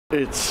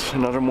It's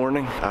another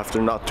morning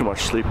after not too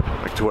much sleep,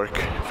 back to work.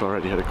 I've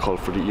already had a call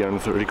for the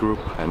ER30 group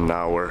and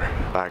now we're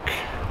back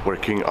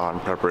working on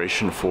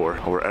preparation for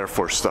our Air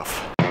Force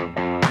stuff.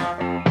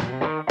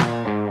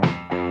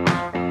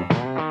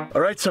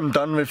 Alright, so I'm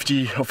done with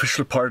the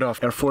official part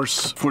of Air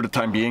Force for the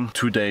time being,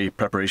 2-day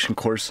preparation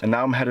course. And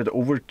now I'm headed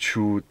over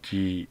to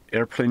the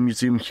airplane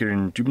museum here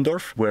in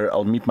Dübendorf, where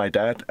I'll meet my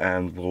dad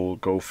and we'll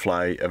go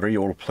fly a very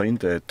old plane,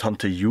 the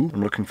Tante Ju.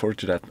 I'm looking forward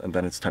to that, and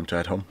then it's time to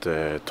head home.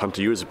 The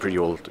Tante Ju is a pretty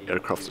old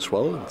aircraft as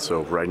well,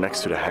 so right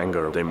next to the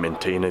hangar they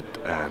maintain it,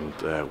 and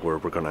where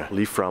we're gonna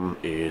leave from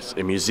is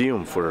a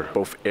museum for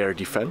both air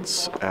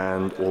defense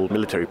and old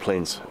military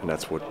planes, and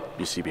that's what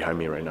you see behind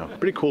me right now.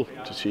 Pretty cool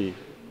to see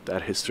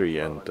that history,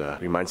 and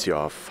reminds you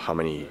of how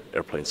many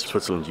airplanes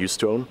Switzerland used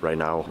to own. Right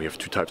now we have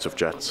 2 types of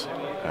jets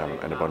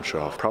and a bunch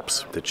of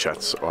props. The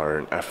jets are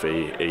an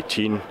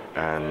FA-18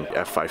 and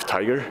F-5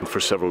 Tiger. And for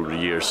several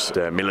years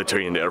the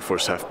military and the Air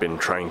Force have been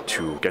trying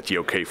to get the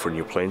okay for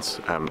new planes.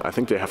 I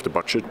think they have the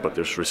budget, but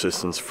there's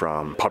resistance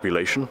from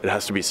population. It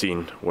has to be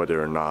seen whether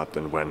or not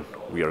and when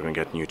we are going to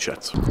get new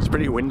jets. It's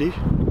pretty windy.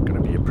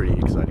 Going to be a pretty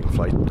exciting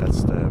flight.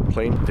 That's the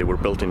plane. They were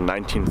built in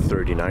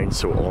 1939,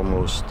 so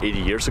almost 80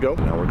 years ago.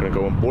 Now we're going to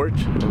go on board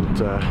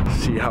and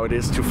see how it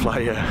is to fly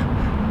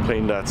a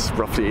plane that's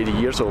roughly 80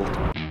 years old.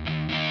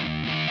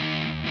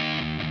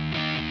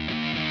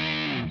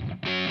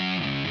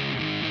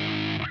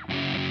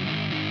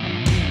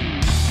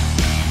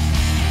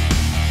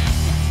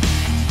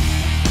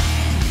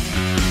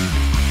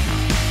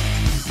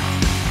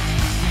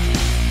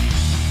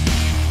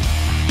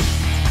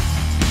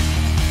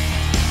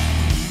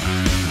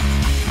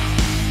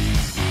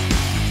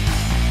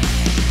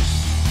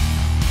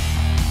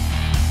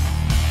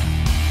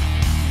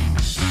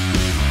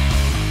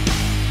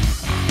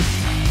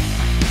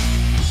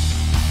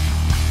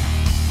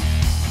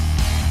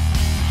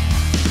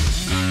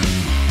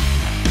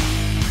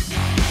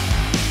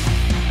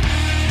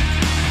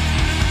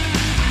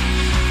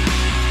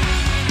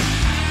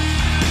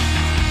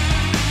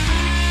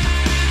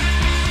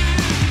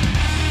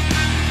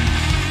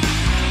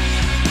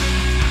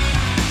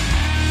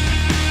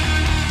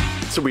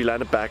 So we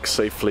landed back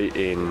safely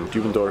in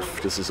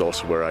Dübendorf. This is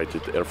also where I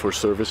did Air Force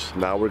service.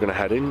 Now we're gonna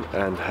head in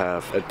and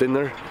have a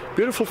dinner.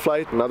 Beautiful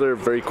flight, another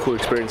very cool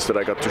experience that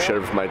I got to share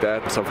with my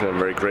dad, something I'm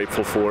very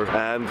grateful for.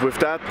 And with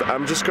that,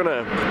 I'm just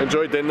gonna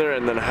enjoy dinner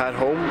and then head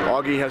home.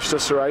 Augie has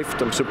just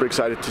arrived. I'm super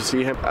excited to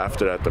see him.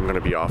 After that, I'm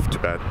gonna be off to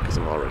bed because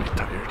I'm already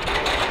tired.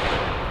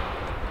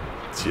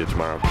 See you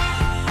tomorrow.